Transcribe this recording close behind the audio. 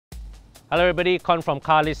Hello everybody, Con from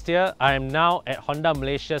Carlist here. I am now at Honda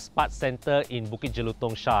Malaysia's Parts Centre in Bukit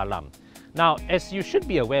Jelutong, Shah Alam. Now, as you should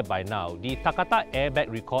be aware by now, the Takata airbag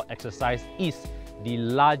recall exercise is the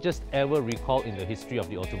largest ever recall in the history of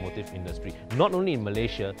the automotive industry, not only in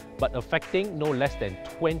Malaysia, but affecting no less than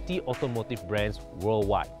 20 automotive brands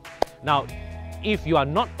worldwide. Now, if you are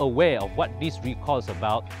not aware of what this recall is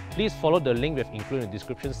about, please follow the link we have included in the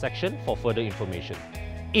description section for further information.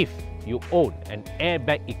 If you own an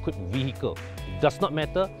airbag-equipped vehicle, it does not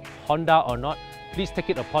matter, Honda or not, please take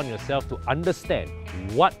it upon yourself to understand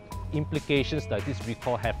what implications does this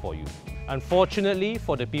recall have for you. Unfortunately,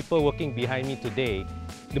 for the people working behind me today,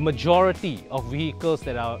 the majority of vehicles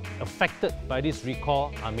that are affected by this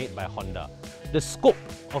recall are made by Honda. The scope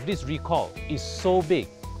of this recall is so big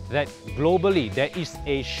that globally there is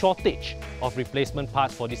a shortage of replacement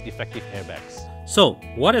parts for these defective airbags. So,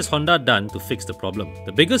 what has Honda done to fix the problem?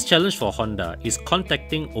 The biggest challenge for Honda is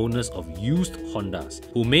contacting owners of used Hondas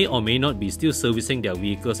who may or may not be still servicing their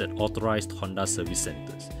vehicles at authorized Honda service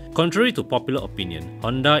centers. Contrary to popular opinion,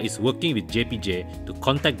 Honda is working with JPJ to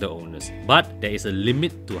contact the owners, but there is a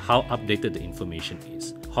limit to how updated the information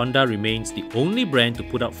is. Honda remains the only brand to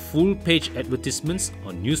put out full-page advertisements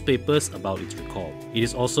on newspapers about its recall. It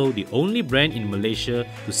is also the only brand in Malaysia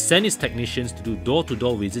to send its technicians to do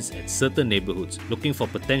door-to-door visits at certain neighborhoods, looking for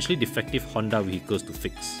potentially defective Honda vehicles to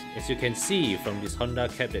fix. As you can see from this Honda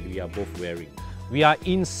cap that we are both wearing, we are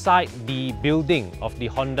inside the building of the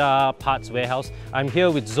Honda parts warehouse. I'm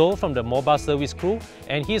here with Zoe from the mobile service crew,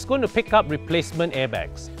 and he's going to pick up replacement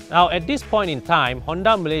airbags. Now, at this point in time,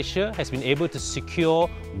 Honda Malaysia has been able to secure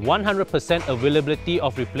 100% availability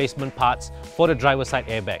of replacement parts for the driver's side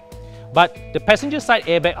airbag. But the passenger side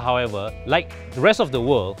airbag, however, like the rest of the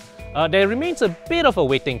world, there remains a bit of a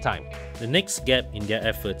waiting time. the next gap in their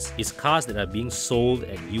efforts is cars that are being sold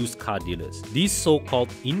at used car dealers. These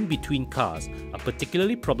so-called in-between cars are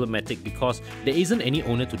particularly problematic because there isn't any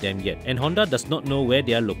owner to them yet, and Honda does not know where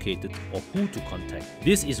they are located or who to contact.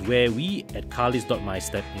 This is where we at Carlist.my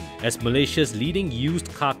step in. As Malaysia's leading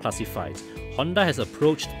used car classifieds, Honda has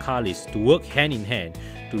approached Carlist to work hand in hand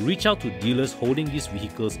to reach out to dealers holding these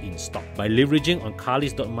vehicles in stock. By leveraging on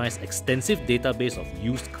Carlist.my's extensive database of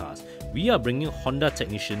used cars, we are bringing Honda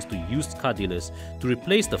technicians to used car dealers to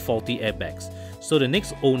replace the faulty airbags, so the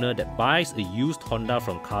next owner that buys a used Honda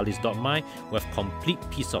from Carlist.my will have complete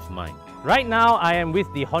peace of mind. Right now, I am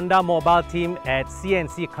with the Honda mobile team at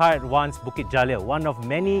CNC Car at Once Bukit Jalil, one of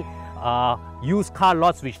many used car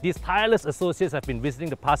lots which these tireless associates have been visiting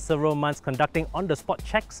the past several months, conducting on-the-spot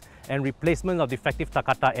checks and replacement of defective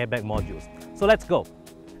Takata airbag modules. So let's go.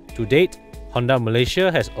 To date, Honda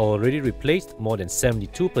Malaysia has already replaced more than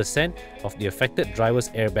 72% of the affected driver's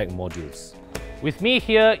airbag modules. With me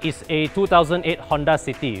here is a 2008 Honda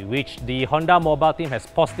City, which the Honda mobile team has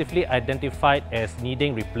positively identified as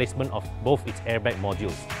needing replacement of both its airbag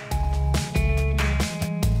modules.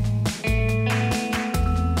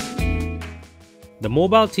 The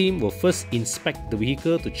mobile team will first inspect the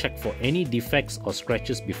vehicle to check for any defects or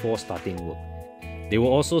scratches before starting work. They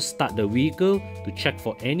will also start the vehicle to check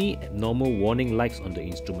for any abnormal warning lights on the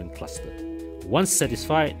instrument cluster. Once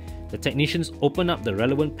satisfied, the technicians open up the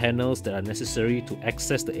relevant panels that are necessary to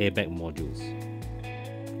access the airbag modules.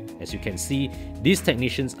 As you can see, these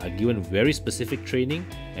technicians are given very specific training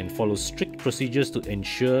and follow strict procedures to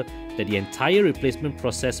ensure that the entire replacement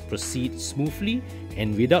process proceeds smoothly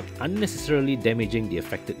and without unnecessarily damaging the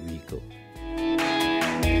affected vehicle.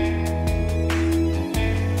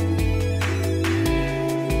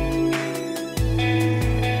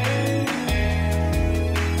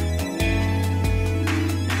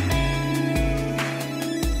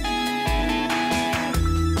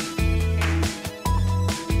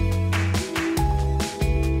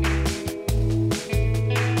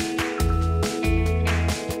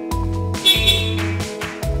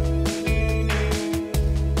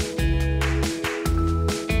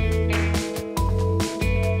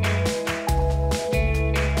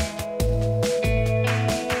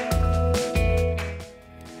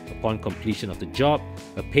 Upon completion of the job,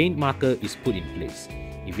 a paint marker is put in place.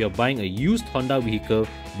 If you are buying a used Honda vehicle,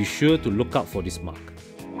 be sure to look out for this mark.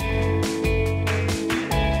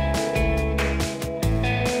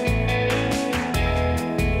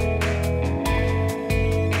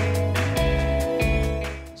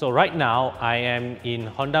 So right now, I am in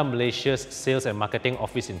Honda Malaysia's Sales and Marketing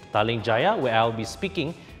Office in Petaling Jaya, where I'll be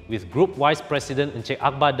speaking with Group Vice President Encik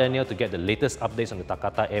Akbar Daniel to get the latest updates on the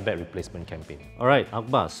Takata airbag replacement campaign. Alright,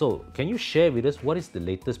 Akbar, so can you share with us what is the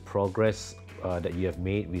latest progress that you have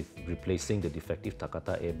made with replacing the defective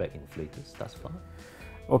Takata airbag inflators thus far?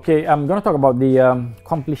 Okay, I'm going to talk about the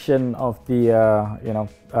completion of the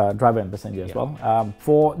driver and passenger as well.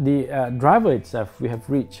 For the driver itself, we have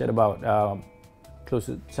reached at about close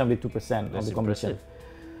to 72% of the completion.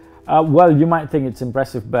 Well, you might think it's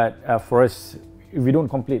impressive, but for us, if we don't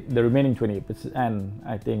complete the remaining 28%,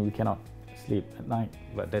 I think we cannot sleep at night.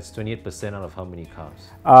 But that's 28% out of how many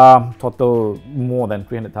cars? Total more than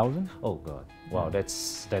 300,000. Oh God! Wow,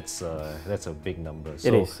 that's a big number. So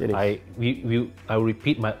it is. I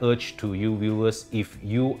repeat my urge to you viewers: if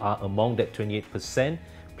you are among that 28%,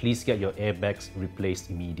 please get your airbags replaced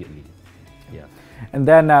immediately. Yeah. And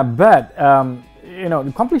then,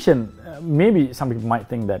 the completion. Maybe some people might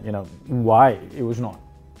think that why it was not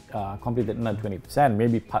completed another 20%.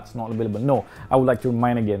 Maybe parts not available. No, I would like to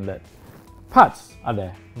remind again that parts are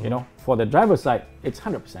there. For the driver's side, it's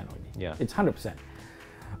 100% already. Yeah. It's 100%.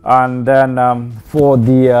 And then for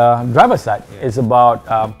the driver's side, it's about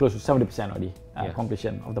close to 70% already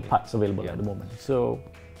completion of the parts available at the moment. So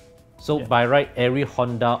by right, every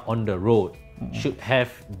Honda on the road should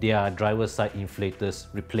have their driver's side inflators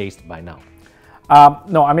replaced by now.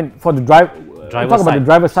 No, I mean for the driver's side, the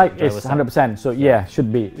driver's side is 100%. So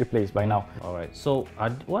should be replaced by now. All right. So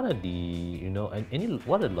what are the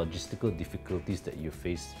what are the logistical difficulties that you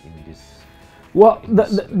face in this? Well,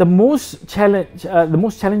 the most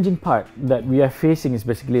challenging part that we are facing is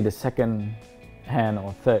basically the second hand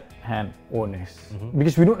or third hand owners,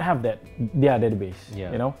 because we don't have their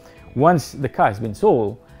database. Once the car has been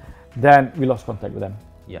sold, then we lost contact with them.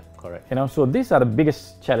 Yeah, correct. So these are the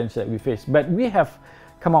biggest challenge that we face. But we have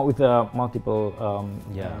come out with multiple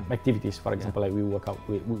activities. For example, like we work out,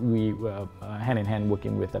 we hand in hand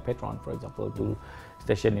working with Petron, for example, to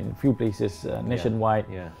station in a few places nationwide.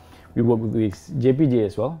 We work with JPJ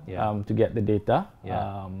as well to get the data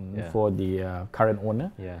for the current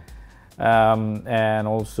owner. And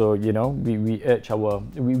also, we urge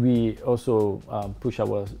we also push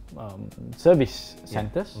our service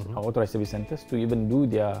centers, our authorized service centers, to even do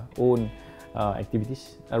their own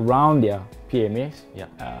activities around their PMAs,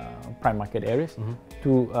 prime market areas,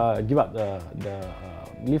 to give out the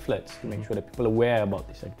leaflets to make sure that people are aware about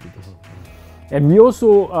these activities. And we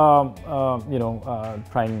also,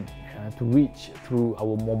 trying to reach through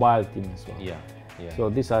our mobile team as well. So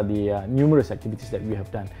these are the numerous activities that we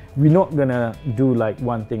have done. We're not gonna do like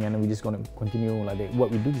one thing and we're just gonna continue like that.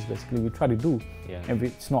 What we do is basically we try to do, and if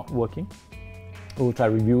it's not working, we'll try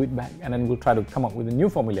to review it back, and then we'll try to come up with a new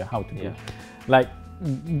formula how to do. Like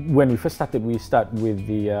when we first started, we start with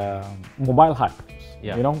the mobile hubs,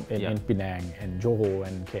 in Penang and Johor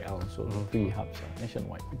and KL. So 3 hubs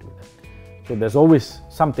nationwide. We do that. So there's always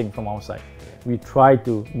something from our side. We try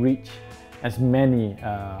to reach as many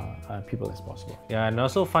people as possible. Yeah, and I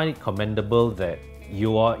also find it commendable that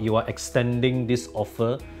you are extending this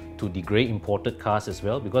offer to the grey imported cars as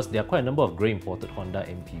well, because there are quite a number of grey imported Honda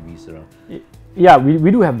MPVs around. Yeah, we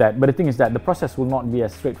do have that, but the thing is that the process will not be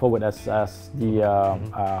as straightforward as the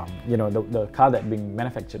the car that being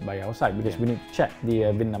manufactured by our side, because we need to check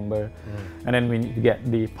the VIN number, and then we need to get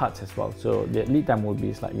the parts as well. So the lead time will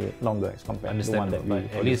be slightly longer as compared to the one that we.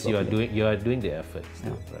 At least you are doing the effort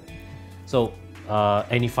still, right? So,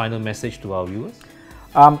 any final message to our viewers?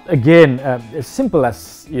 Again, as simple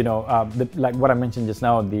as like what I mentioned just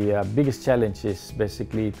now, the biggest challenge is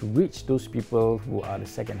basically to reach those people who are the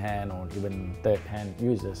second-hand or even third-hand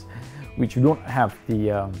users, which don't have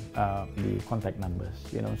the contact numbers.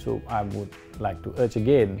 So I would like to urge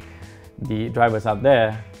again the drivers out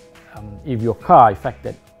there: if your car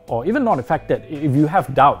affected or even not affected, if you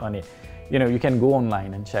have doubt on it, you can go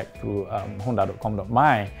online and check through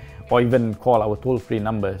Honda.com.my. or even call our toll-free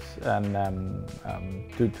numbers and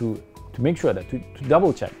to make sure that to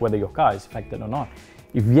double check whether your car is affected or not.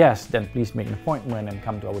 If yes, then please make an appointment and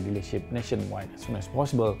come to our dealership nationwide as soon as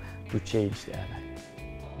possible to change the airbag.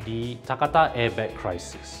 The Takata airbag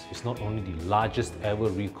crisis is not only the largest ever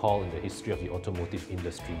recall in the history of the automotive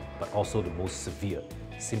industry, but also the most severe,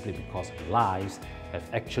 simply because lives have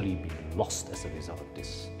actually been lost as a result of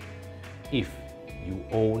this. If you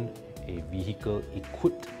own a vehicle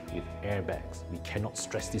equipped with airbags, we cannot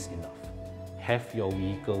stress this enough. Have your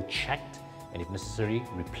vehicle checked, and if necessary,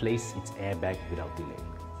 replace its airbag without delay.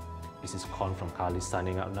 This is Con from Carlist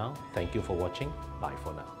signing out now. Thank you for watching. Bye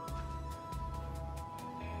for now.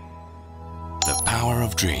 The power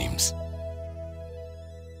of dreams.